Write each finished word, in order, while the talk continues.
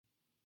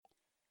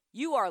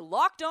You are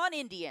Locked On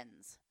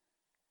Indians,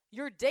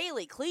 your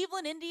daily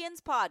Cleveland Indians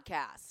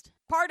podcast.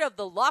 Part of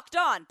the Locked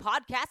On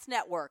Podcast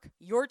Network,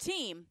 your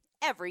team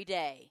every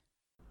day.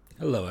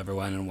 Hello,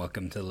 everyone, and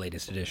welcome to the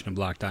latest edition of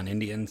Locked On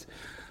Indians.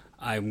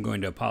 I'm going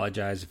to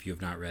apologize if you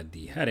have not read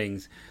the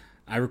headings.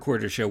 I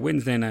recorded a show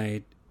Wednesday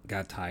night,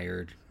 got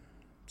tired,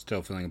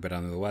 still feeling a bit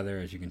under the weather,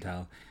 as you can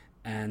tell,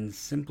 and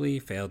simply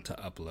failed to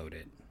upload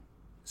it.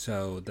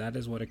 So that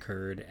is what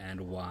occurred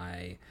and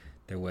why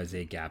there was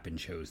a gap in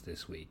shows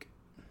this week.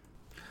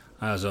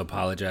 I also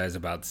apologize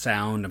about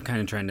sound. I'm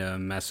kind of trying to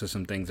mess with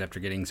some things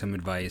after getting some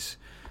advice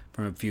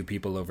from a few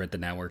people over at the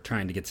network,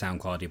 trying to get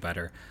sound quality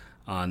better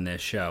on this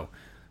show.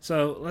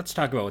 So let's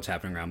talk about what's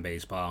happening around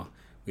baseball.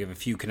 We have a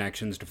few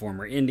connections to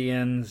former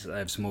Indians. I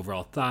have some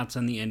overall thoughts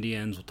on the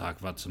Indians. We'll talk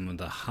about some of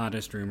the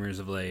hottest rumors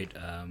of late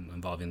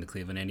involving the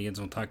Cleveland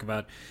Indians. We'll talk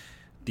about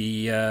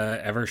the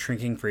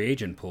ever-shrinking free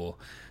agent pool.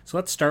 So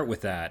let's start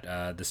with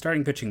that. The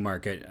starting pitching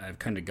market, I've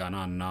kind of gone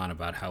on and on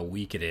about how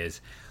weak it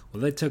is. Well,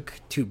 they took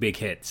two big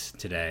hits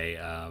today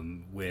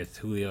with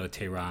Julio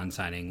Teheran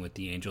signing with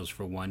the Angels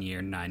for 1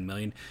 year, $9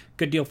 million.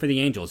 Good deal for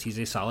the Angels. He's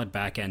a solid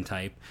back-end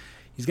type.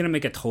 He's going to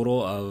make a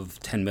total of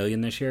 $10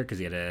 million this year because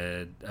he had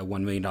a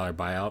 $1 million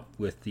buyout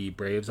with the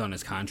Braves on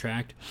his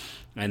contract,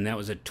 and that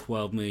was a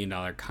 $12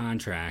 million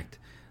contract.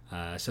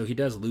 So he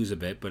does lose a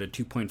bit, but a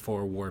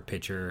 2.4 WAR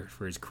pitcher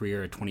for his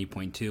career at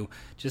 20.2,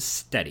 just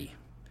steady.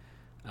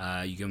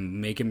 You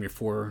can make him your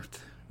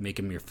fourth, make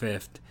him your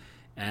fifth,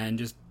 and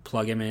just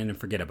plug him in and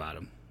forget about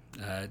him.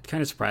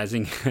 Kind of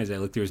surprising as I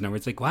look through his numbers.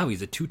 It's like, wow,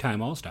 he's a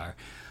two-time All-Star.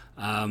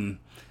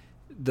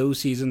 Those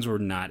seasons were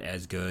not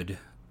as good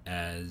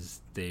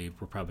as they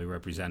were probably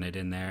represented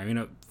in there. I mean,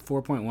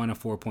 4.1 and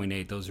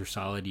 4.8, those are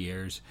solid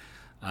years.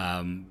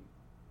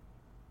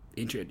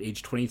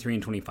 Age 23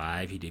 and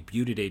 25, he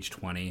debuted at age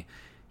 20.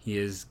 He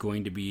is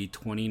going to be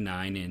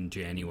 29 in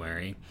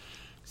January.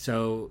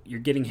 So you're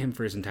getting him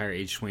for his entire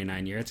age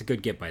 29 year. That's a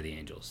good get by the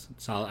Angels.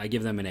 So I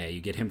give them an A.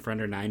 You get him for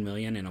under $9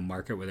 million in a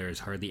market where there is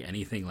hardly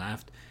anything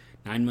left.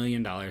 $9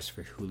 million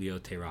for Julio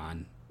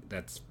Teheran.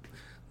 That's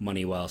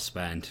money well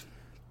spent.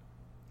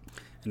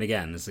 And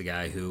again, this is a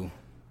guy who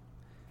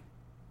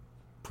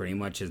pretty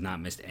much has not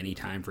missed any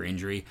time for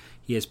injury.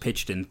 He has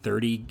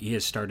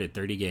started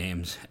 30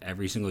 games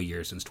every single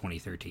year since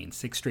 2013.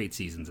 6 straight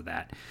seasons of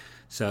that.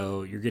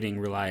 So you're getting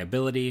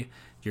reliability.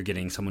 You're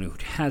getting someone who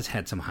has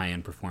had some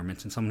high-end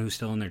performance and someone who's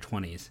still in their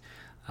 20s.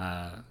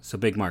 So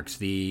big marks.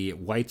 The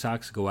White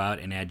Sox go out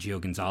and add Gio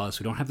Gonzalez.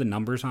 We don't have the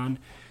numbers on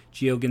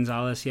Gio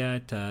Gonzalez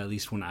yet, at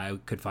least when I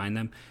could find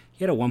them.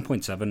 He had a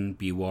 1.7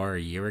 BWAR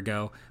a year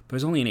ago, but it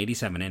was only in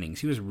 87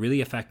 innings. He was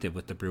really effective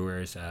with the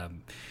Brewers.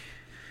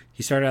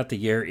 He started out the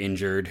year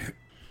injured,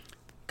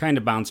 kind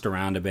of bounced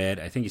around a bit.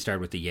 I think he started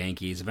with the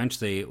Yankees.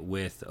 Eventually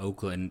with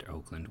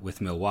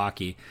with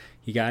Milwaukee.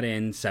 He got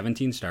in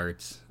 17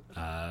 starts,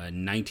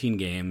 19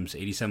 games,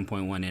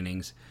 87.1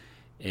 innings,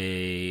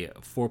 a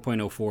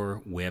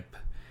 4.04 whip,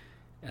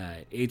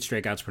 8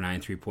 strikeouts per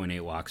 9,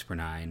 3.8 walks per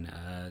 9.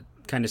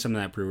 Kind of some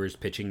of that Brewers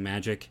pitching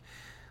magic.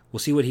 We'll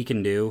see what he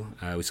can do.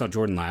 We saw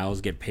Jordan Lyles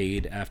get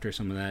paid after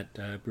some of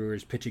that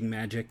Brewers pitching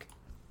magic.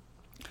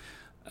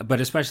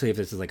 But especially if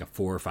this is like a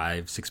 $4,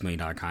 $5, $6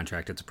 million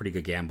contract, it's a pretty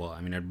good gamble.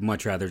 I mean, I'd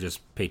much rather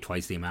just pay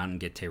twice the amount and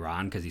get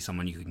Teheran because he's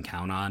someone you can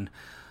count on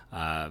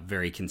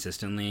very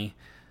consistently.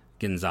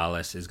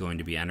 Gonzalez is going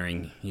to be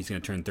entering. He's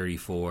going to turn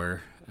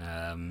 34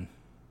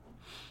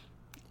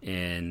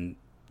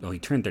 he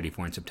turned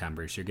 34 in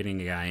September. So you're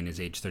getting a guy in his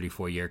age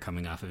 34 year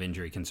coming off of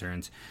injury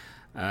concerns.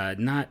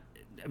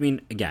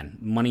 Again,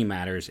 money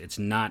matters. It's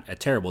not a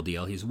terrible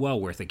deal. He's well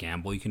worth a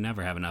gamble. You can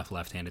never have enough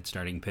left-handed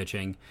starting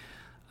pitching.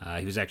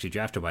 He was actually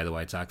drafted by the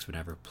White Sox, but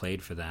never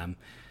played for them.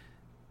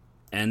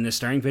 And the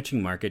starting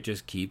pitching market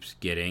just keeps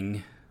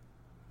getting,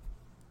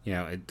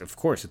 of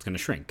course it's going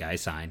to shrink.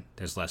 Guys sign.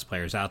 There's less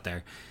players out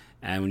there.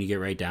 And when you get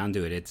right down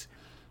to it,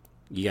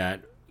 you got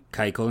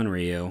Keuchel and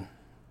Rio.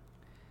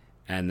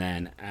 And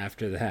then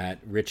after that,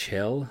 Rich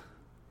Hill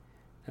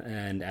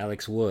and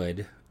Alex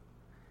Wood.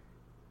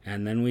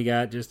 And then we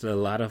got just a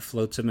lot of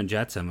flotsam and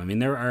jetsam. I mean,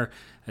 there are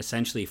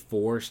essentially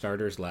 4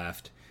 starters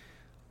left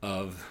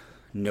of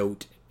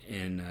note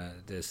in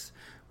this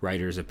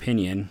writer's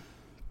opinion,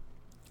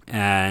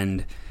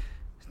 and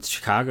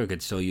Chicago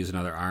could still use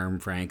another arm,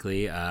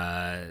 frankly.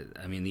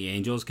 The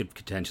Angels could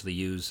potentially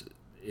use,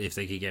 if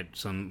they could get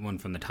someone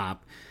from the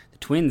top. The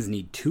Twins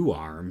need 2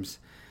 arms.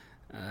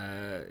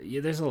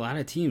 There's a lot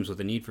of teams with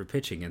a need for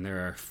pitching, and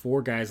there are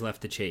 4 guys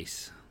left to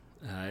chase.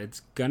 It's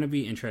going to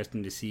be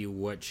interesting to see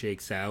what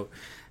shakes out,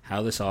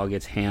 how this all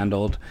gets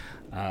handled.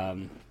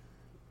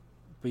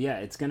 But yeah,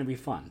 it's going to be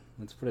fun.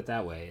 Let's put it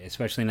that way,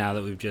 especially now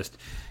that we've just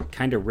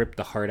kind of ripped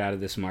the heart out of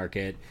this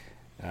market.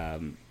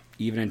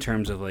 Even in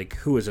terms of like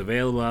who is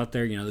available out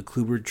there, the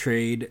Kluber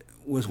trade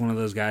was one of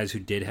those guys who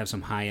did have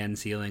some high-end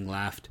ceiling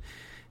left,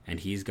 and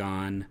he's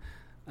gone.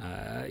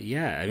 We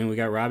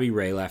got Robbie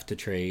Ray left to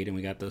trade, and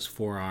we got those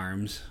 4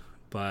 arms,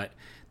 but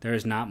there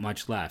is not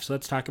much left. So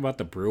let's talk about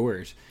the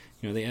Brewers.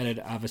 They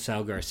added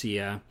Avisail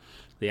Garcia.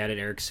 They added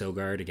Eric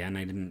Sogard. Again,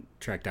 I didn't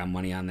track down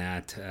money on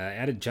that.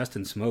 Added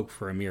Justin Smoke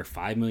for a mere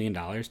 $5 million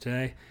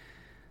today.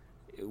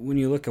 When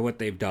you look at what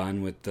they've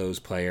done with those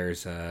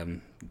players,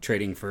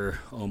 trading for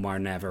Omar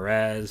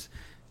Narvaez,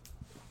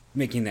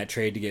 making that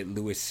trade to get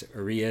Luis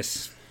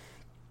Arias,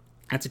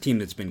 that's a team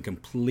that's been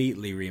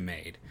completely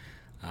remade.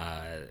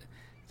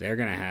 They're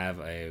going to have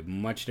a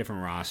much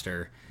different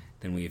roster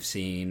than we've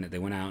seen. They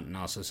went out and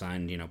also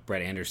signed,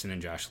 Brett Anderson and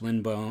Josh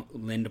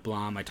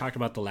Lindblom. I talked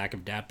about the lack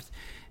of depth,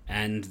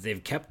 and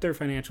they've kept their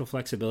financial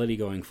flexibility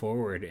going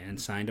forward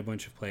and signed a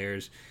bunch of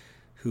players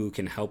who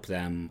can help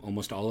them,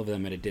 almost all of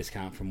them at a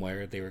discount from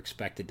where they were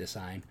expected to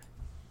sign.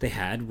 They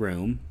had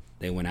room.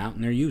 They went out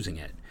and they're using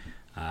it.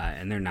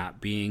 And they're not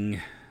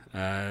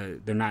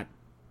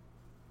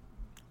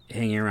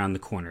hanging around the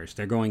corners.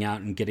 They're going out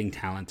and getting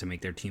talent to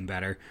make their team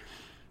better.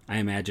 I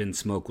imagine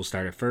Smoke will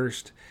start at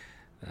first.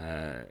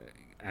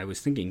 I was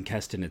thinking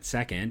Keston at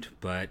second,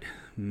 but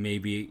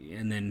maybe,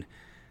 and then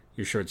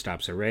your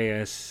shortstop's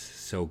Arias,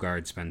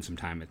 Sogard spend some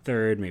time at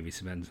third, maybe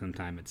spend some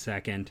time at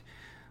second.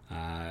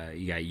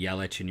 You got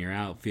Yelich in your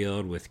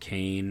outfield with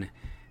Kane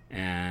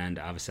and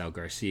Avisel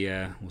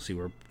Garcia. We'll see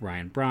where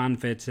Ryan Braun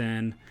fits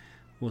in.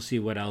 We'll see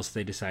what else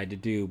they decide to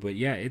do. But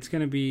yeah, it's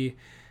going to be,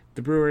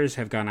 the Brewers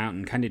have gone out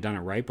and kind of done it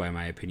right, by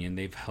my opinion.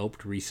 They've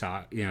helped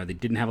restock. They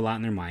didn't have a lot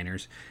in their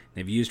minors.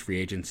 They've used free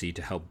agency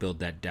to help build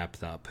that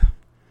depth up,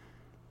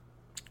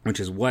 which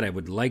is what I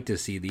would like to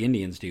see the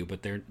Indians do,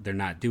 but they're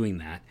not doing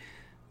that.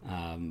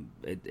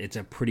 It's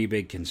a pretty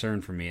big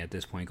concern for me at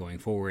this point going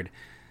forward,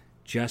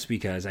 just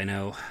because I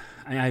know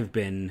I've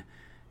been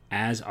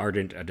as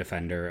ardent a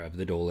defender of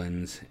the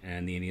Dolans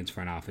and the Indians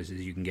front office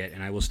as you can get,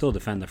 and I will still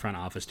defend the front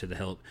office to the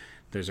hilt.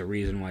 There's a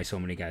reason why so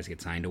many guys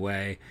get signed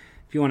away.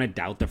 If you want to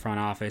doubt the front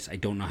office, I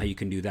don't know how you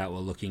can do that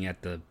while looking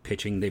at the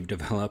pitching they've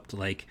developed.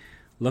 Like,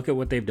 look at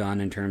what they've done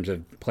in terms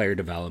of player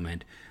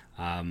development.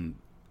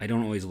 I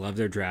don't always love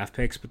their draft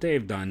picks, but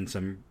they've done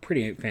some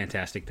pretty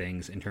fantastic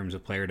things in terms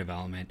of player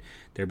development,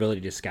 their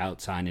ability to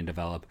scout, sign, and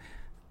develop.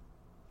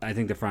 I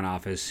think the front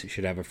office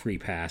should have a free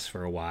pass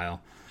for a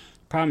while.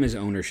 Problem is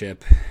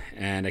ownership,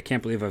 and I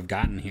can't believe I've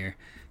gotten here,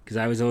 because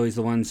I was always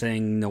the one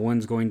saying no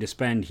one's going to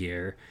spend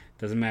here.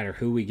 Doesn't matter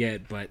who we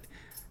get, but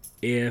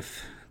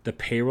if the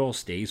payroll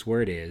stays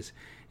where it is,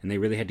 and they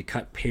really had to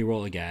cut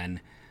payroll again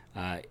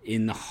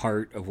in the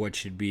heart of what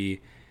should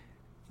be,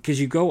 because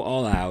you go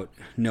all out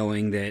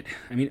knowing that,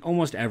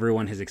 almost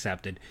everyone has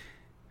accepted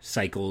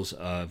cycles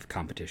of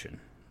competition.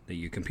 That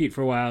you compete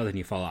for a while, then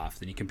you fall off.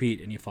 Then you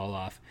compete and you fall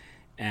off.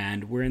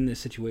 And we're in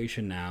this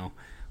situation now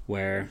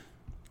where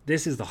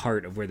this is the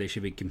heart of where they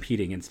should be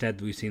competing.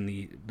 Instead, we've seen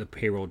the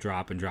payroll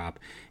drop and drop.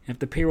 And if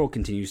the payroll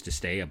continues to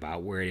stay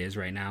about where it is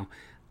right now,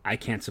 I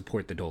can't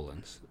support the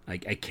Dolans. I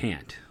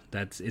can't.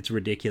 It's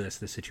ridiculous,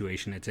 the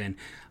situation it's in.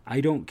 I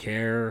don't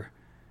care.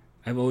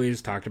 I've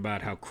always talked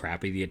about how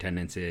crappy the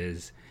attendance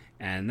is,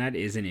 and that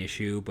is an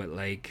issue, but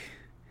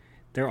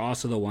they're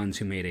also the ones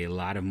who made a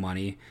lot of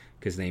money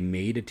because they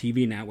made a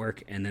TV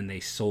network and then they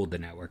sold the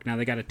network. Now,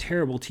 they got a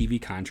terrible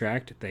TV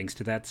contract thanks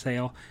to that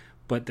sale,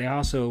 but they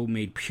also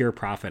made pure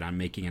profit on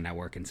making a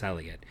network and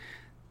selling it.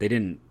 They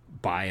didn't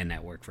buy a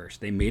network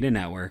first. They made a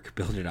network,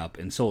 built it up,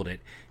 and sold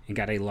it, and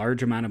got a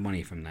large amount of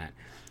money from that.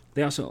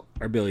 They also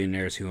are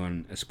billionaires who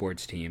own a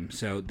sports team,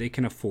 so they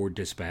can afford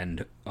to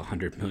spend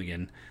 $100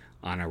 million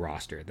on a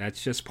roster.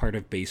 That's just part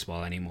of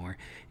baseball anymore.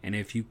 And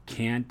if you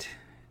can't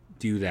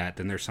do that,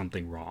 then there's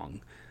something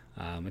wrong.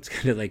 It's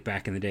kind of like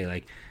back in the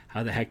day,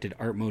 how the heck did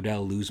Art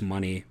Modell lose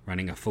money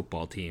running a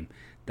football team?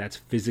 That's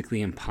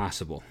physically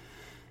impossible.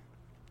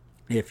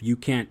 If you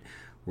can't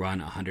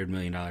run a $100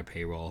 million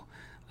payroll,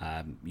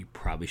 you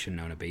probably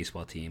shouldn't own a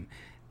baseball team.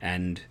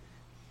 And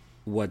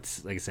like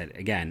I said,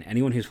 again,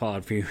 anyone who's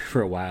followed me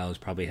for a while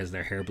probably has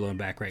their hair blown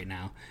back right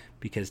now,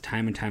 because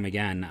time and time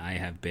again, I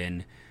have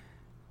been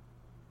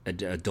a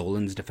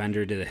Dolan's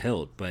defender to the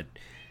hilt, but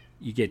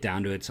you get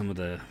down to it, some of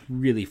the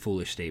really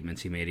foolish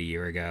statements he made a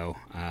year ago,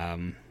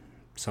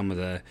 some of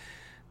the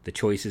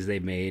choices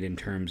they've made in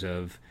terms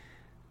of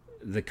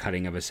the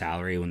cutting of a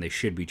salary when they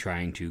should be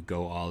trying to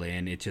go all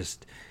in. It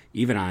just,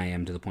 even I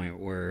am to the point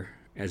where,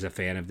 as a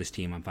fan of this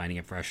team, I'm finding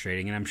it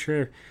frustrating, and I'm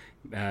sure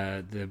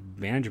the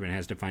management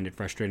has to find it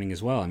frustrating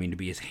as well. To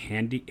be as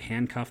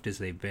handcuffed as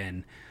they've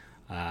been,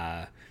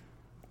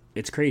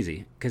 it's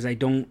crazy, because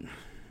I'd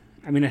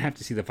have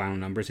to see the final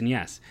numbers, and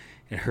yes,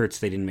 it hurts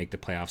they didn't make the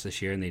playoffs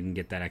this year and they didn't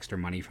get that extra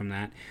money from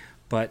that,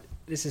 but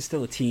this is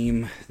still a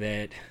team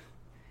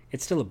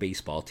it's still a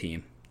baseball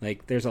team.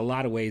 There's a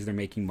lot of ways they're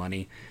making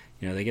money.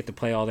 They get to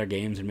play all their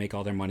games and make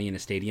all their money in a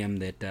stadium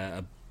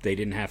that they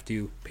didn't have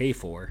to pay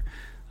for.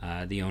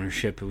 The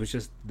ownership, it was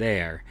just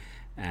there,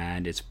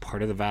 and it's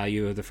part of the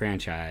value of the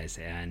franchise,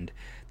 and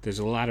there's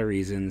a lot of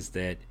reasons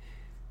that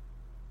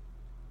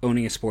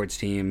owning a sports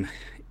team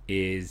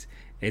it's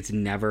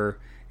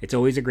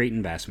always a great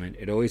investment.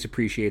 It always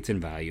appreciates in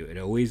value. It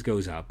always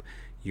goes up.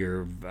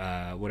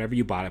 Whatever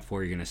you bought it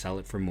for, you're going to sell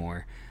it for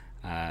more.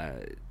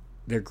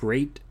 They're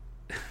great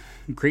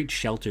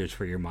shelters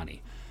for your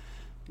money,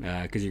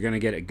 because you're going to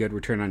get a good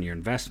return on your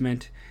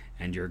investment,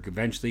 and you're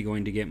eventually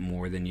going to get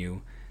more than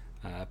you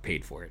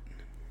paid for it.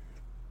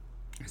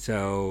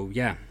 So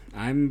yeah,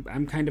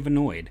 I'm kind of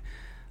annoyed.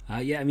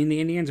 The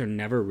Indians are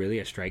never really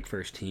a strike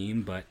first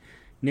team, but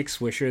Nick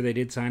Swisher they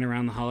did sign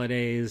around the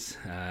holidays.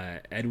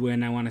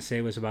 Edwin, I want to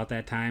say, was about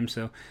that time.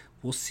 So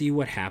we'll see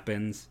what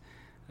happens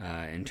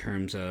in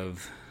terms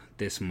of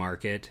this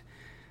market.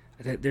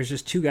 There's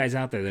just two guys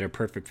out there that are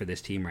perfect for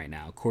this team right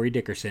now. Corey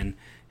Dickerson,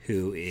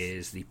 who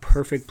is the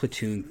perfect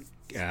platoon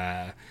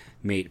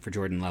mate for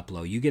Jordan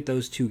Luplow. You get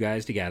those two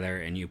guys together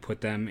and you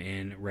put them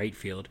in right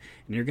field,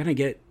 and you're going to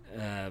get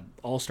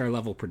all-star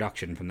level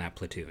production from that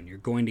platoon. You're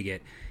going to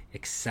get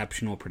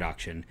exceptional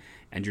production,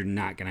 and you're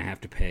not going to have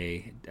to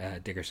pay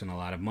Dickerson a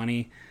lot of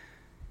money.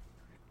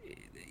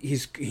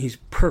 He's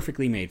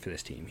perfectly made for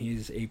this team.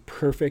 He's a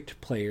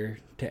perfect player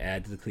to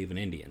add to the Cleveland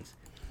Indians.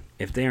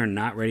 If they are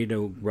not ready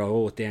to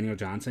roll with Daniel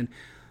Johnson,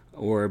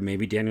 or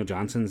maybe Daniel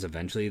Johnson's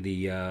eventually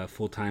the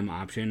full-time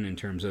option in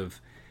terms of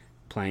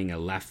playing a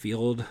left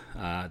field,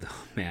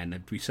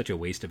 that'd be such a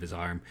waste of his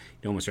arm.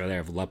 You'd almost rather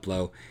have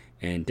Luplow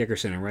and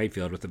Dickerson in right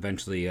field, with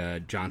eventually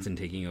Johnson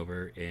taking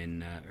over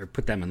or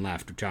put them in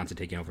left, with Johnson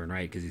taking over in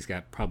right, because he's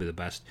got probably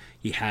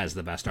he has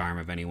the best arm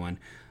of anyone,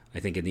 I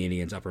think, in the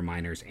Indians upper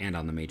minors and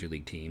on the major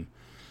league team.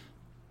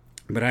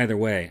 But either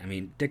way,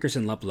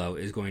 Dickerson Luplow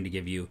is going to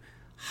give you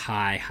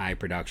high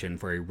production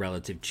for a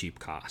relative cheap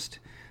cost.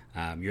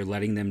 You're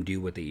letting them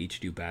do what they each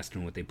do best,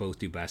 and what they both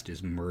do best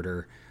is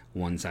murder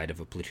one side of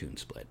a platoon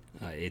split.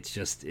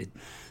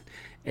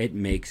 It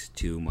makes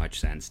too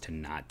much sense to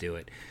not do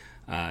it.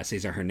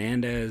 Cesar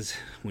Hernandez,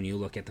 when you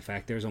look at the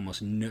fact there's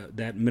almost no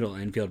that middle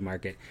infield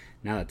market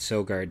now that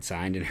Sogard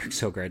signed, and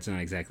Sogard's not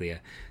exactly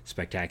a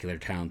spectacular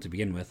talent to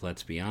begin with,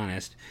 let's be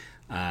honest.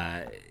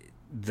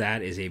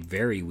 That is a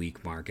very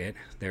weak market.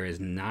 There is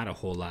not a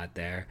whole lot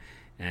there,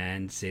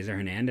 and Cesar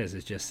Hernandez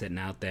is just sitting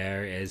out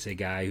there as a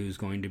guy who's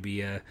going to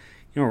be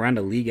around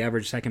a league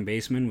average second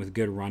baseman with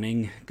good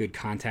running, good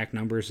contact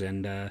numbers,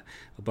 and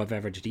above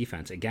average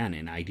defense. Again,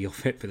 an ideal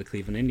fit for the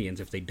Cleveland Indians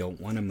if they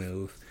don't want to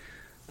move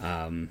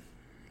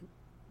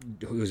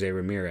Jose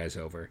Ramirez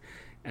over.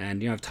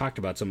 And, I've talked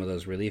about some of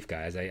those relief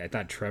guys. I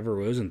thought Trevor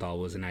Rosenthal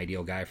was an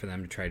ideal guy for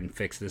them to try and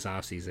fix this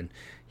offseason.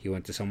 He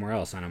went to somewhere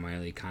else on a minor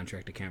league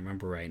contract. I can't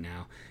remember right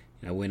now.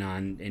 I went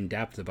on in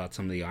depth about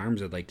some of the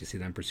arms I'd like to see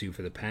them pursue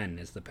for the pen,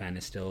 as the pen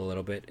is still a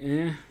little bit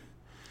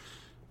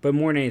But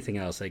more than anything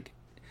else,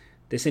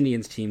 this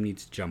Indians team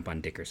needs to jump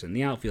on Dickerson.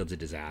 The outfield's a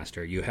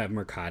disaster. You have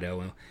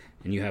Mercado,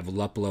 and you have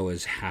Luplow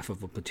as half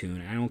of a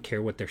platoon. I don't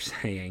care what they're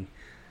saying.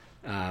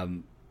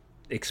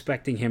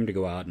 Expecting him to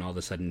go out and all of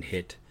a sudden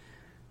hit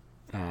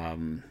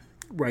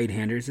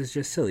right-handers is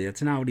just silly.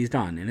 That's not what he's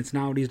done, and it's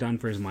not what he's done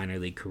for his minor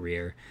league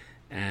career.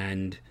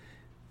 And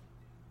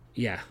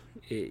you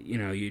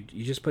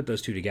just put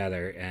those two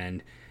together,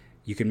 and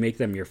you can make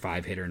them your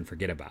 5-hitter and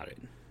forget about it.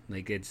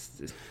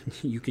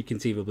 You could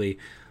conceivably,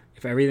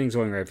 if everything's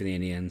going right for the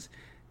Indians,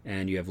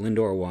 and you have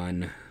Lindor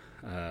 1,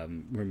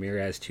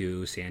 Ramirez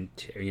 2,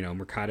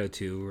 Mercado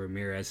 2,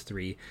 Ramirez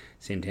 3,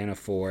 Santana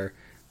 4,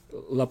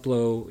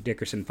 Luplow,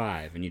 Dickerson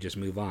 5, and you just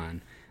move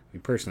on.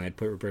 Personally, I'd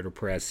put Roberto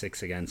Perez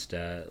 6 against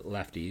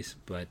lefties,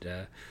 but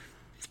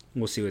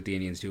we'll see what the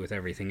Indians do with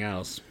everything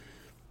else.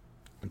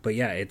 But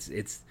yeah,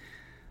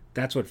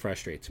 that's what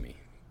frustrates me,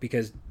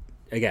 because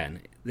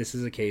again, this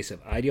is a case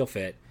of ideal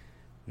fit,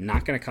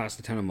 not going to cost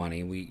a ton of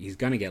money. He's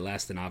going to get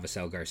less than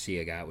Avisail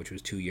Garcia got, which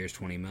was 2 years,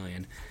 $20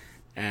 million,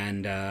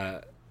 and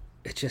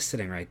it's just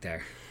sitting right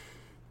there,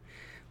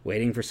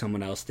 waiting for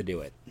someone else to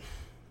do it.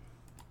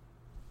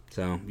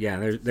 So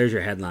yeah, there's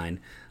your headline.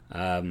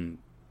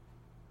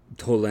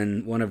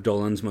 Dolan, one of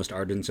Dolan's most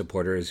ardent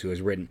supporters, who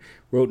has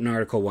wrote an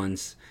article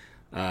once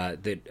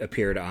that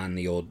appeared on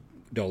the old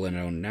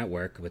Dolan-owned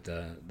network with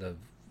the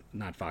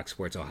not Fox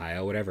Sports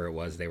Ohio, whatever it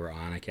was they were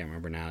on, I can't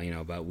remember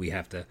now. But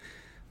that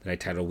I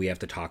titled "We Have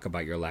to Talk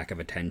About Your Lack of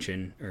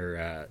Attention"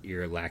 or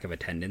your lack of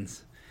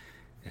attendance,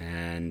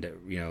 and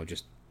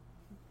just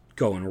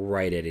going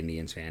right at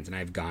Indians fans, and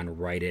I've gone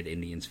right at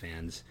Indians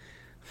fans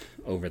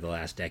over the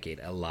last decade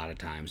a lot of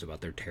times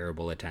about their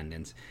terrible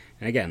attendance.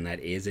 And again,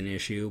 that is an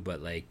issue, but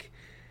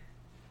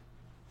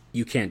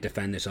you can't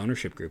defend this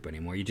ownership group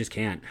anymore. You just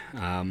can't.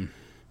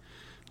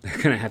 They're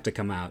gonna have to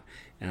come out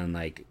and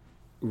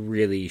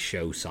really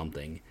show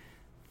something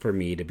for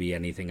me to be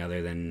anything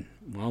other than,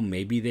 well,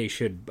 maybe they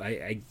should.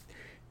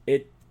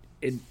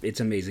 It's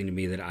amazing to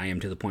me that I am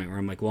to the point where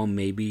I'm like, well,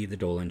 maybe the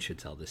Dolan should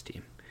sell this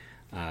team.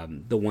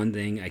 The one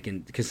thing I can,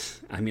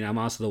 because I'm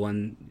also the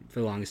one for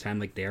the longest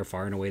time, they are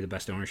far and away the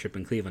best ownership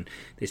in Cleveland.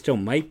 They still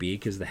might be,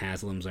 because the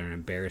Haslams are an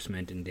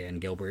embarrassment, and Dan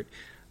Gilbert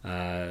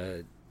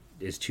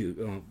is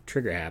too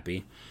trigger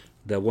happy.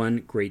 The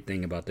one great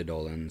thing about the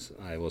Dolans,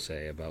 I will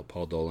say, about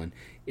Paul Dolan,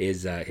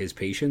 is his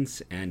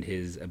patience and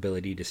his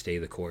ability to stay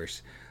the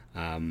course.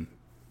 One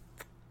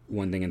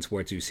thing in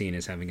sports we've seen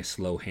is having a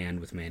slow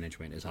hand with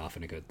management is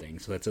often a good thing.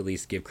 So let's at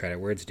least give credit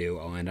where it's due.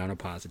 I'll end on a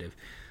positive.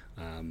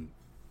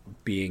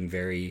 Being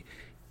very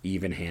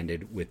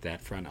even-handed with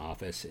that front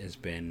office has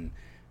been,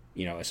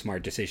 a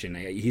smart decision.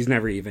 He's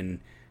never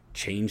even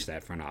change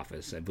that front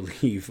office. I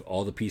believe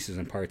all the pieces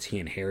and parts he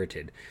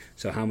inherited.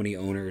 So how many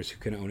owners who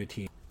can own a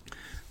team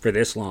for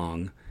this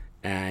long,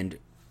 and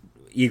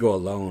ego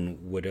alone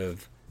would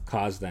have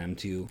caused them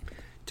to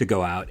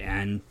go out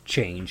and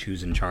change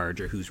who's in charge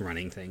or who's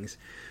running things.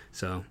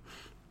 So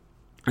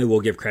I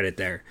will give credit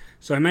there.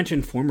 So I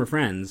mentioned former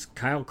friends.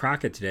 Kyle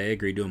Crockett today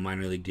agreed to a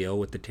minor league deal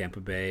with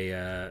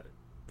the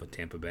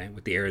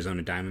with the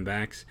Arizona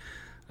Diamondbacks.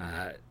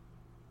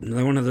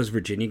 Another one of those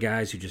Virginia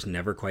guys who just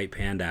never quite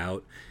panned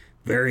out.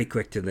 Very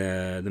quick to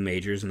the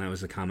majors, and that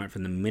was the comment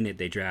from the minute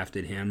they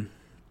drafted him.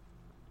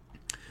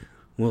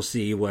 We'll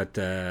see what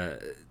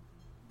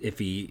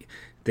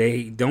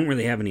they don't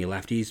really have any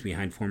lefties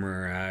behind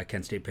former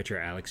Kent State pitcher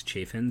Alex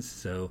Chaffins,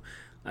 so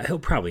he'll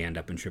probably end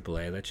up in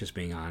AAA. That's just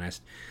being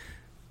honest.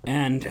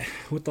 And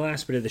with the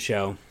last bit of the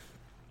show,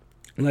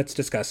 let's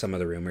discuss some of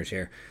the rumors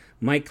here.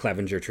 Mike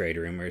Clevinger trade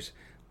rumors.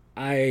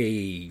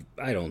 I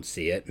don't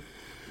see it.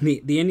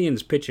 The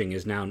Indians' pitching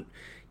is now,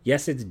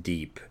 yes, it's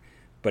deep,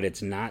 but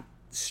it's not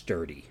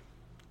sturdy.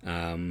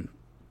 You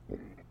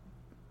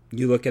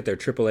look at their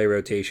AAA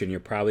rotation, you're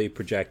probably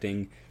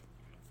projecting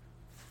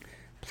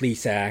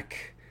Plesac,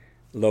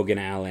 Logan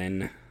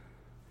Allen,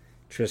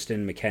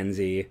 Tristan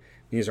McKenzie.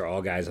 These are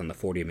all guys on the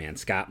 40-man.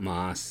 Scott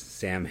Moss,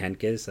 Sam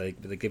Henkes.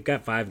 They've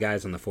got 5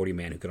 guys on the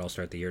 40-man who could all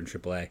start the year in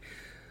AAA.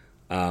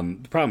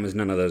 The problem is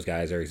none of those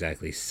guys are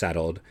exactly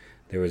settled.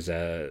 There was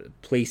a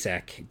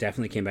Plesac,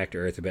 definitely came back to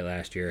earth a bit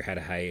last year, had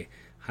a high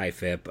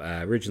FIP.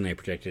 Originally, I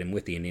projected him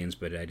with the Indians,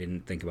 but I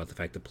didn't think about the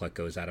fact that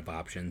Plutko is out of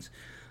options.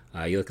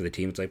 You look at the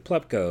team, it's like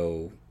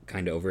Plutko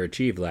kind of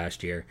overachieved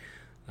last year.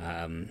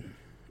 I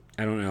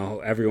don't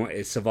know.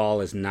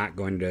 Savall is not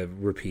going to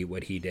repeat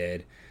what he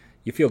did.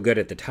 You feel good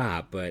at the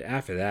top, but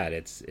after that,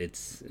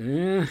 it's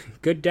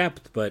good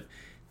depth, but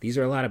these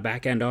are a lot of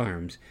back-end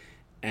arms.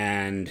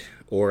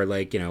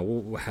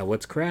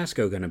 What's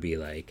Carrasco going to be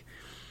like?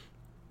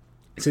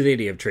 So the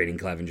idea of trading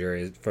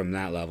Clevinger from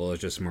that level is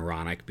just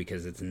moronic,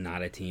 because it's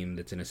not a team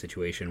that's in a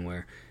situation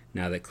where,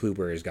 now that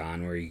Kluber is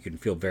gone, where you can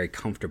feel very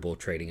comfortable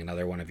trading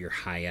another one of your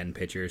high-end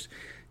pitchers.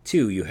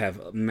 2, you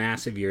have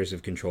massive years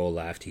of control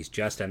left. He's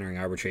just entering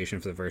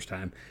arbitration for the first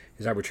time.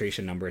 His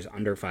arbitration number is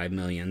under $5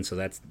 million, so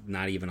that's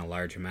not even a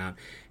large amount.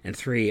 And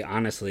 3,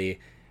 honestly,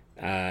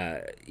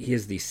 he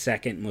is the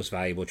second most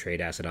valuable trade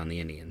asset on the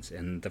Indians.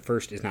 And the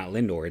first is not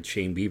Lindor, it's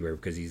Shane Bieber,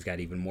 because he's got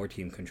even more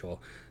team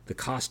control. The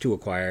cost to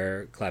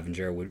acquire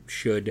Clevinger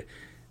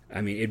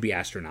it'd be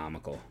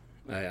astronomical.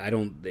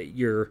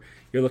 You're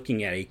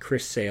looking at a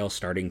Chris Sale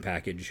starting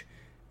package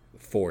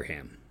for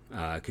him,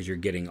 because you're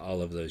getting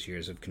all of those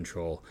years of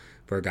control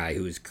for a guy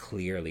who is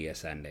clearly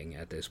ascending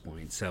at this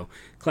point. So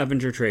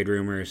Clevinger trade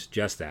rumors,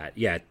 just that.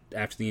 Yeah,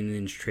 after the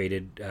Indians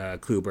traded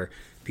Kluber,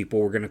 people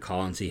were going to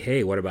call and say,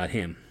 hey, what about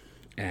him?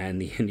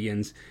 And the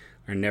Indians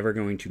are never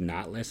going to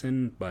not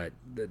listen, but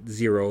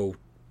 0%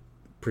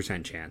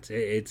 chance.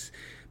 It's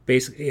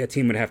basically a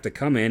team would have to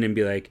come in and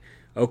be like,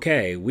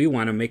 okay, we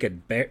want to make a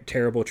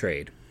terrible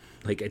trade.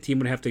 Like, a team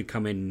would have to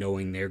come in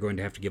knowing they're going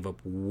to have to give up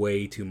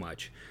way too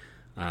much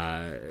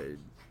to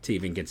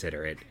even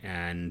consider it.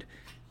 And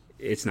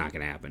it's not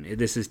going to happen.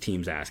 This is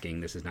teams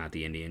asking. This is not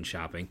the Indians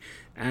shopping.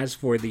 As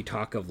for the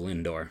talk of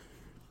Lindor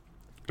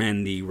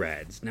and the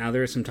Reds, now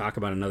there is some talk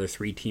about another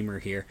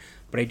 3-teamer here,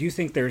 but I do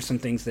think there are some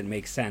things that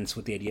make sense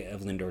with the idea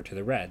of Lindor to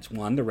the Reds.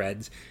 One, the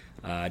Reds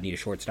need a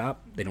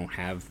shortstop. They don't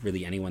have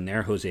really anyone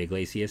there. Jose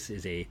Iglesias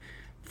is a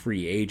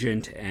free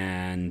agent,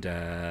 and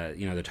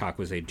the talk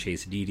was they'd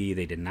chase Didi.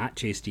 They did not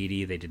chase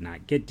Didi. They did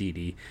not get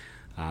Didi.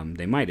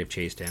 They might have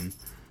chased him,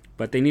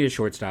 but they need a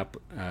shortstop.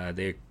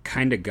 They're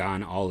kind of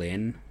gone all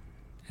in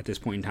at this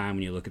point in time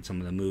when you look at some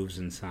of the moves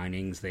and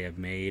signings they have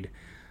made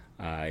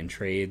in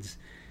trades.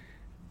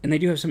 And they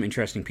do have some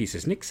interesting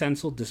pieces. Nick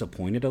Senzel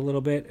disappointed a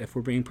little bit, if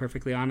we're being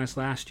perfectly honest,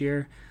 last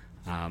year.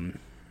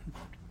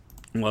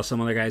 While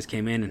some other guys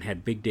came in and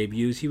had big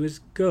debuts, he was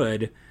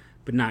good,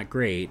 but not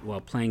great,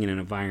 while playing in an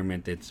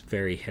environment that's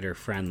very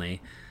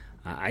hitter-friendly.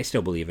 I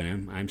still believe in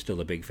him. I'm still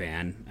a big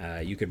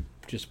fan. You could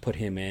just put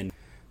him in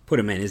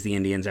as the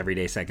Indians'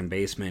 everyday second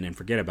baseman and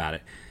forget about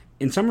it.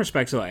 In some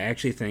respects, though, I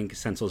actually think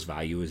Senzel's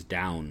value is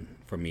down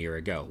from a year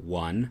ago.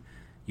 1,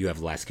 you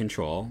have less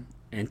control,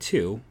 and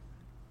 2,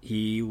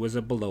 he was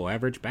a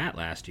below-average bat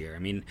last year. I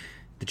mean,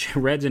 the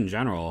Reds in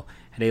general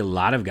had a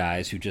lot of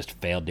guys who just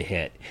failed to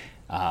hit.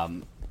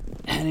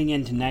 Heading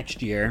into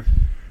next year,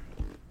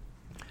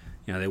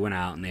 they went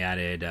out and they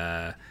added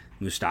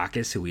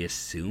Moustakas, who we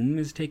assume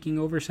is taking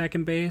over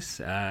second base.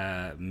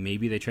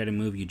 Maybe they try to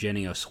move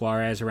Eugenio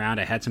Suarez around.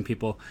 I had some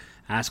people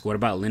ask, what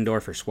about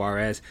Lindor for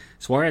Suarez?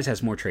 Suarez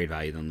has more trade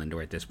value than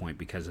Lindor at this point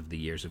because of the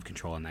years of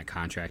control on that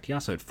contract. He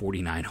also had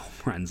 49 home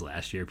runs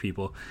last year,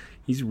 people.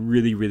 He's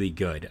really, really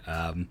good.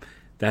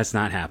 That's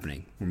not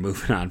happening. We're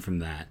moving on from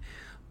that.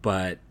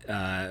 But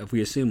if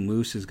we assume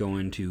Moose is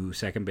going to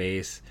second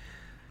base,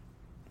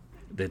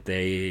 that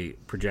they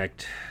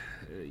project,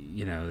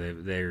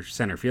 their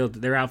center field,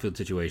 their outfield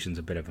situation's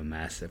a bit of a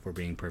mess, if we're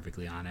being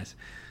perfectly honest.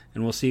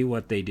 And we'll see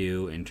what they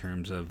do in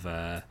terms of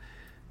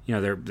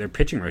their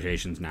pitching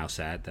rotation's now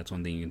set. That's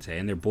one thing you can say,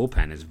 and their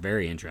bullpen is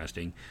very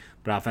interesting.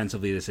 But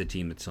offensively, this is a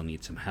team that still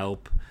needs some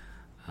help.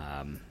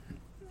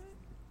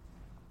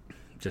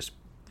 Just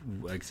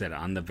like I said,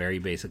 on the very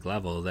basic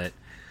level, that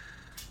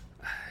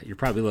you're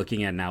probably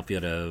looking at an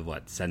outfield of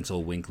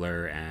Senzel,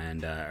 Winkler,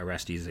 and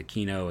Orestes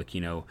Aquino.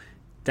 Aquino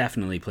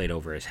definitely played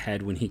over his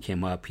head when he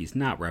came up. He's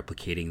not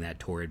replicating that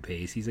torrid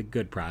pace. He's a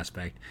good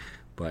prospect,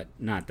 but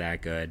not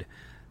that good.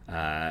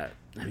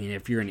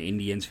 If you're an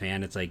Indians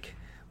fan, it's like,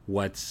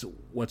 what's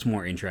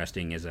more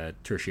interesting as a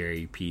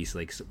tertiary piece,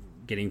 like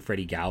getting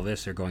Freddie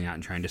Galvis or going out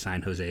and trying to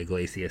sign Jose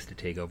Iglesias to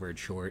take over at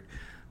short,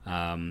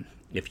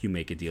 if you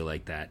make a deal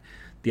like that.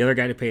 The other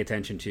guy to pay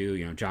attention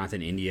to,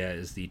 Jonathan India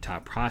is the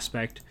top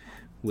prospect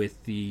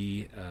with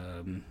the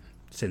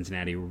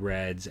Cincinnati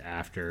Reds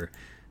after,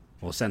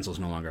 Senzel's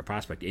no longer a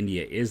prospect.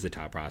 India is the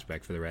top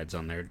prospect for the Reds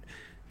on their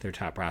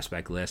top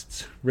prospect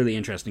lists. Really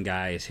interesting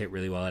guy. Has hit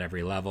really well at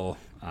every level.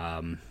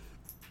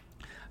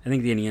 I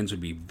think the Indians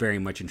would be very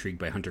much intrigued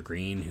by Hunter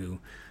Green, who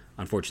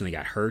unfortunately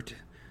got hurt.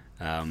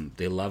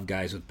 They love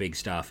guys with big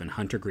stuff, and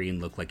Hunter Green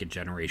looked like a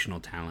generational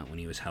talent when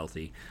he was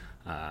healthy.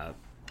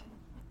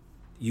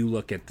 You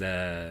look at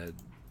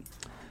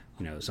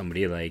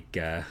somebody like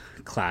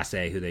Class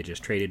A, who they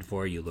just traded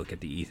for. You look at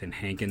the Ethan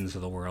Hankins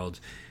of the world.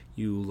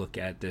 You look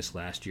at this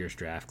last year's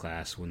draft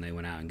class when they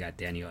went out and got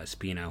Daniel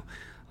Espino.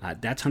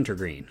 That's Hunter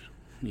Green.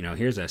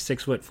 Here's a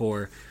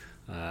 6'4"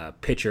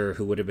 pitcher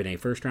who would have been a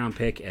first-round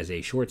pick as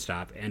a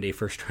shortstop and a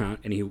first-round,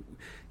 and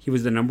he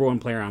was the number one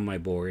player on my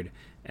board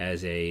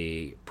as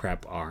a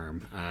prep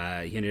arm.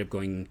 He ended up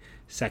going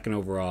second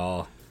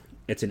overall.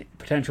 It's a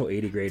potential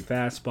 80-grade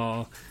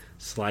fastball.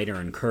 Slider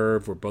and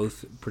curve were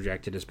both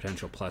projected as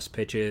potential plus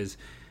pitches.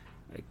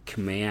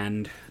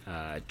 Command,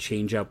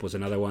 changeup was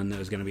another one that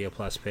was going to be a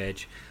plus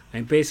pitch.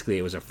 Basically,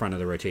 it was a front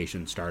of the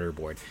rotation starter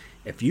board.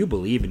 If you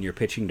believe in your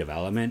pitching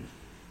development,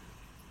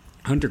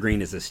 Hunter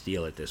Green is a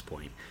steal at this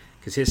point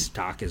because his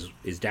stock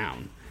is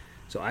down.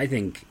 So I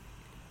think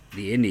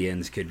the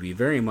Indians could be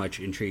very much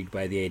intrigued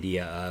by the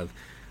idea of,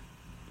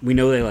 we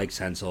know they like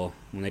Senzel.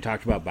 When they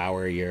talked about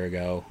Bauer a year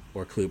ago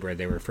or Kluber,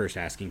 they were first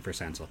asking for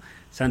Senzel.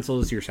 Senzel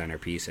is your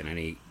centerpiece in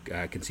any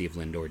conceived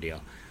Lindor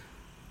deal.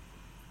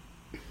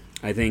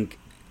 I think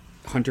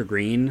Hunter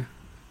Green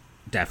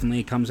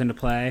definitely comes into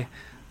play.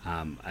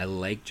 I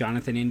like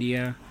Jonathan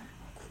India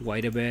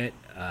quite a bit.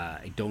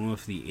 I don't know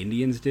if the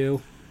Indians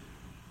do.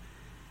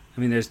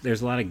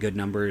 There's a lot of good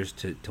numbers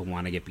to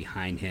want to get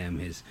behind him.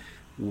 His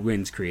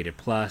wins created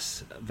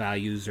plus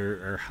values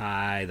are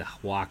high. The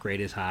walk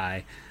rate is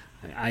high.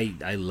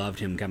 I loved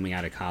him coming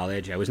out of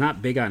college. I was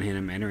not big on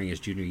him entering his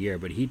junior year,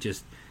 but he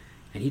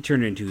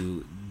turned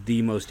into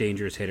the most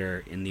dangerous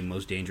hitter in the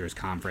most dangerous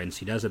conference.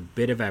 He does a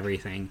bit of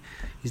everything.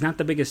 He's not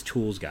the biggest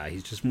tools guy.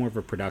 He's just more of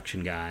a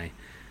production guy.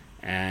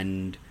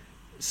 And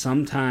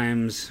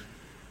sometimes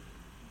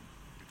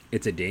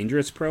it's a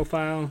dangerous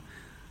profile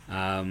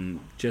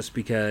just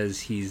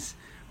because he's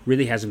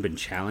really hasn't been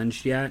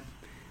challenged yet.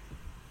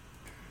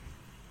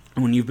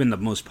 And when you've been the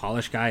most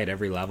polished guy at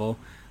every level,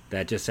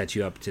 that just sets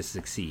you up to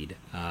succeed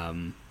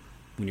when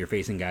you're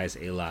facing guys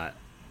a lot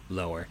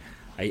lower.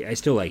 I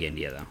still like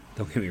India, though.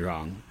 Don't get me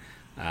wrong.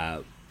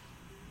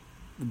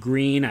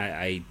 Green,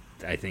 I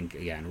think,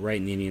 again, right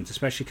in the Indians,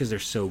 especially because they're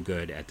so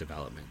good at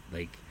development.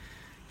 Like,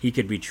 he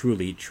could be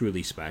truly,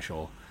 truly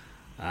special.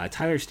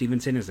 Tyler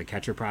Stevenson is a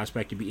catcher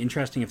prospect. It'd be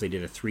interesting if they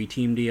did a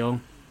 3-team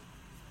deal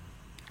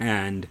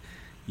and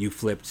you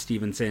flipped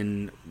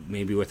Stevenson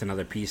maybe with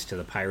another piece to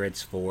the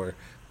Pirates for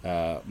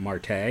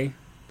Marte.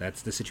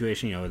 That's the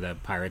situation. The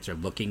Pirates are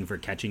looking for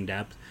catching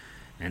depth,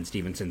 and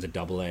Stevenson's a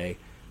Double-A,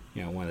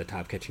 one of the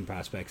top catching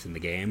prospects in the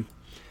game.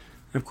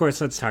 And of course,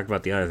 let's talk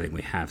about the other thing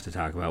we have to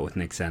talk about with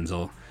Nick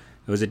Senzel.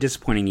 It was a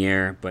disappointing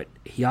year, but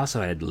he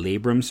also had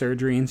labrum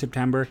surgery in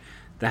September.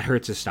 That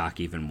hurts his stock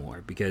even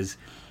more because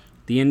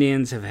the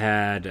Indians have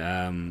had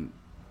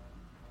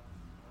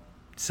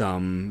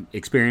some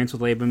experience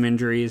with labrum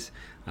injuries.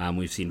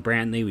 We've seen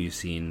Brantley, we've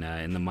seen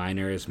in the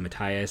minors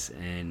Matthias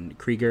and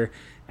Krieger,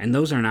 and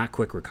those are not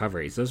quick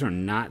recoveries. Those are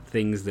not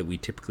things that we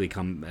typically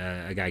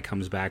a guy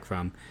comes back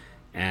from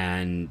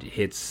and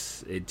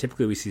hits.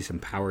 Typically, we see some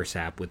power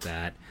sap with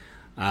that,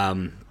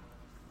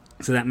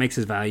 so that makes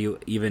his value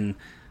even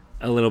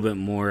a little bit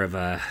more of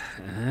a,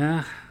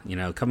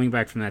 coming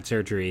back from that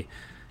surgery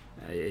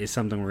is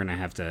something we're going to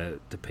have to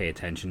pay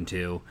attention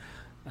to.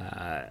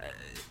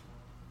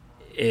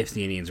 If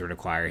the Indians were to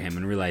acquire him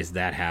and realize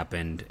that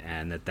happened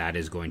and that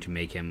is going to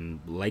make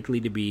him likely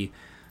to be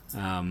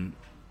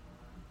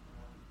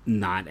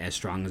not as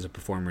strong as a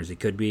performer as he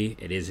could be.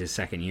 It is his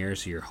second year,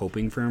 so you're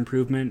hoping for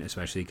improvement,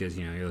 especially because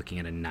you're looking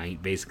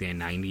at basically a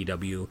 90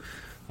 W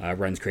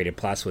runs created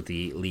plus with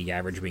the league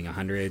average being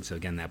 100. So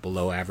again, that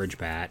below average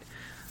bat.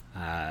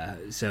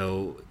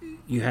 So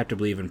you have to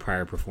believe in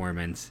prior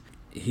performance.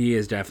 He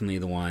is definitely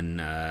the one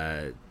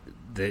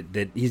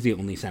that he's the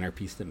only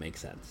centerpiece that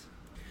makes sense.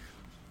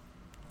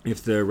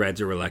 If the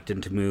Reds are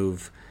reluctant to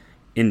move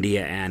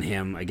India and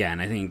him, again,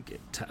 I think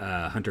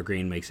Hunter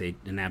Green makes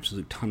an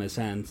absolute ton of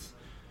sense.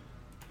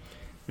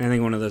 And I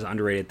think one of those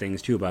underrated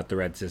things too about the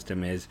red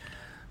system is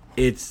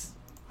it's,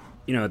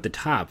 at the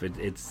top,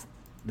 it's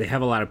they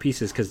have a lot of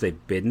pieces because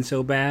they've been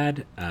so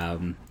bad.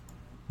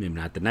 Maybe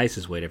not the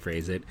nicest way to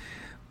phrase it,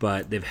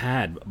 but they've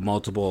had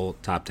multiple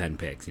top 10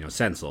 picks.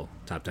 Sensel,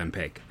 top 10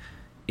 pick.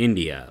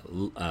 India,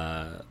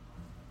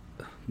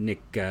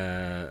 Nick,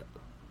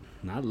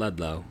 not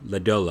Ludlow,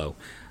 Ladolo.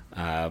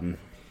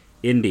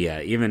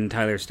 India, even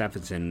Tyler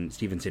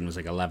Stevenson was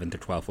like 11th or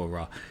 12th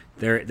overall.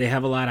 They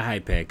have a lot of high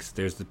picks.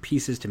 There's the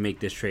pieces to make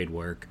this trade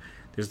work.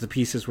 There's the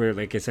pieces where,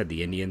 like I said,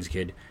 the Indians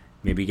could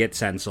maybe get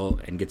Sensel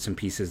and get some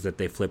pieces that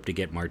they flip to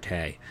get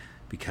Marte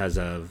because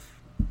of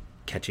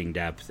catching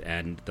depth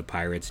and the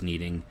Pirates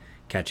needing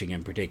catching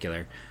in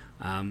particular.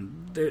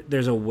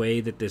 There's a way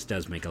that this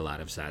does make a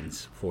lot of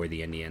sense for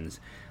the Indians.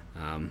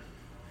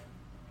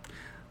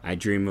 I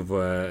dream of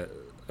a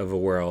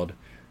world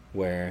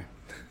where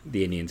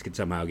the Indians could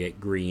somehow get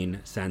Green,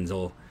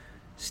 Senzel,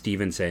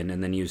 Stevenson,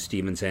 and then use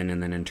Stevenson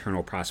and then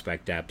internal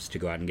prospect depths to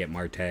go out and get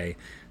Marte.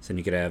 So then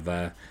you could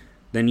have,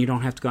 then you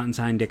don't have to go out and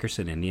sign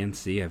Dickerson. Indians,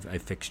 see,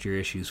 I've fixed your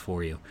issues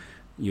for you.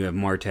 You have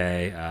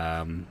Marte,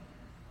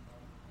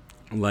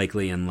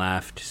 likely in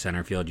left.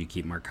 Center field, you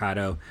keep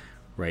Mercado.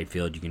 Right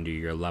field, you can do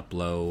your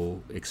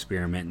Luplow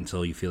experiment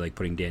until you feel like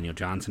putting Daniel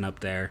Johnson up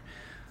there.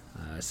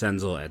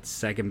 Senzel at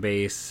second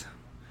base.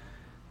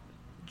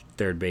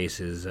 Third base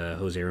is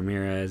Jose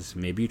Ramirez.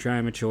 Maybe you try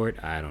him at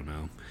short. I don't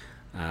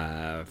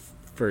know.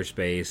 First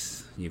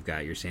base, you've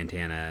got your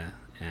Santana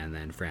and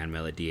then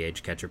Franmil at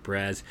DH, catcher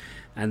Perez.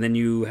 And then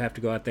you have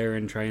to go out there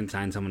and try and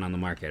sign someone on the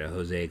market, a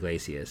Jose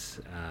Iglesias.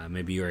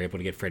 Maybe you were able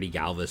to get Freddie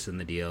Galvis in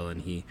the deal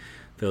and he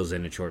fills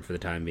in at short for the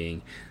time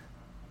being.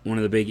 One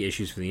of the big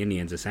issues for the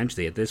Indians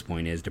essentially at this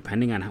point is,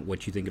 depending on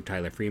what you think of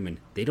Tyler Freeman,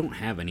 they don't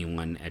have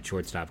anyone at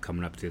shortstop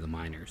coming up through the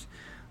minors.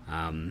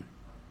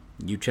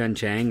 Yu-Chun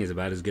Chang is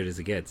about as good as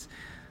it gets.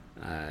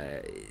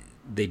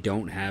 They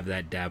don't have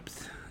that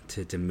depth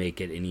to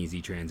make it an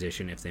easy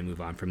transition if they move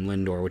on from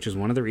Lindor, which is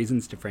one of the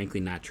reasons to frankly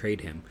not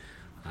trade him.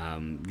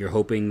 You're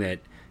hoping that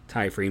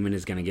Ty Freeman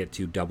is going to get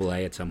to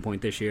Double-A at some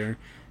point this year,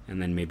 and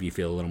then maybe you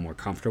feel a little more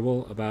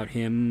comfortable about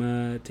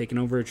him taking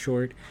over at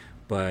short.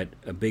 But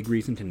a big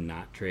reason to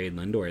not trade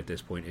Lindor at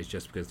this point is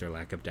just because their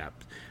lack of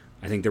depth.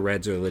 I think the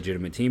Reds are a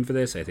legitimate team for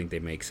this. I think they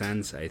make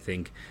sense. I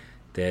think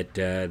that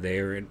they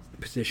are in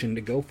position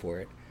to go for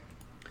it.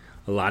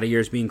 A lot of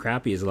years being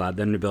crappy has allowed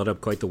them to build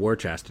up quite the war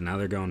chest, and now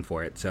they're going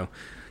for it. So,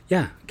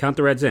 yeah, count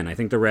the Reds in. I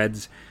think the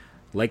Reds,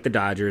 like the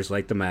Dodgers,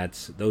 like the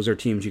Mets, those are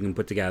teams you can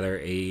put together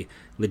a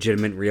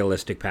legitimate,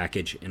 realistic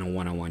package in a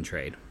one-on-one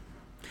trade.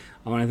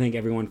 I want to thank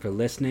everyone for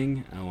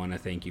listening. I want to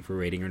thank you for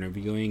rating and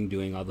reviewing,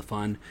 doing all the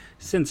fun.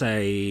 Since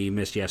I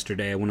missed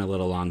yesterday, I went a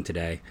little long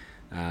today.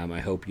 I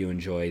hope you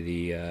enjoy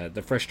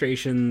the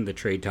frustration, the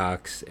trade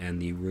talks,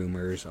 and the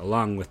rumors,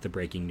 along with the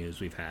breaking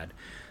news we've had.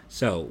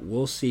 So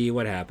we'll see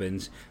what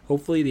happens.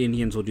 Hopefully the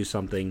Indians will do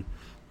something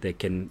that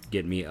can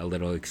get me a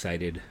little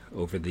excited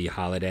over the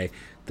holiday.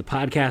 The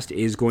podcast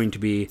is going to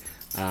be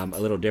a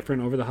little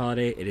different over the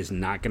holiday. It is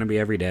not going to be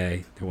every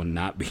day. There will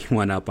not be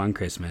one up on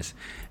Christmas.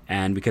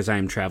 And because I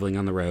am traveling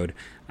on the road,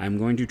 I'm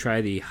going to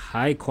try the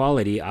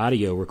high-quality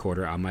audio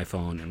recorder on my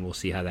phone, and we'll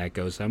see how that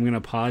goes. So I'm going to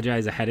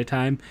apologize ahead of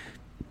time.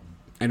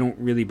 I don't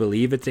really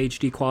believe it's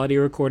HD quality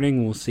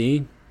recording. We'll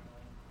see.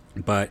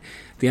 But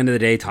at the end of the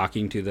day,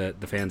 talking to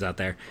the fans out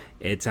there,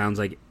 it sounds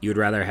like you would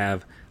rather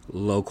have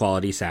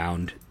low-quality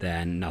sound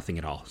than nothing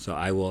at all. So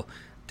I will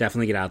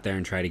definitely get out there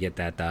and try to get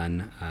that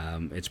done.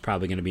 It's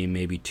probably going to be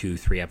maybe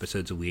 2-3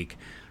 episodes a week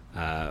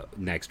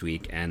next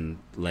week and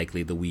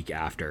likely the week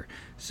after.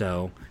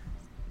 So,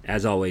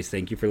 as always,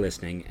 thank you for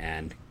listening,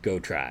 and go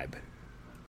Tribe.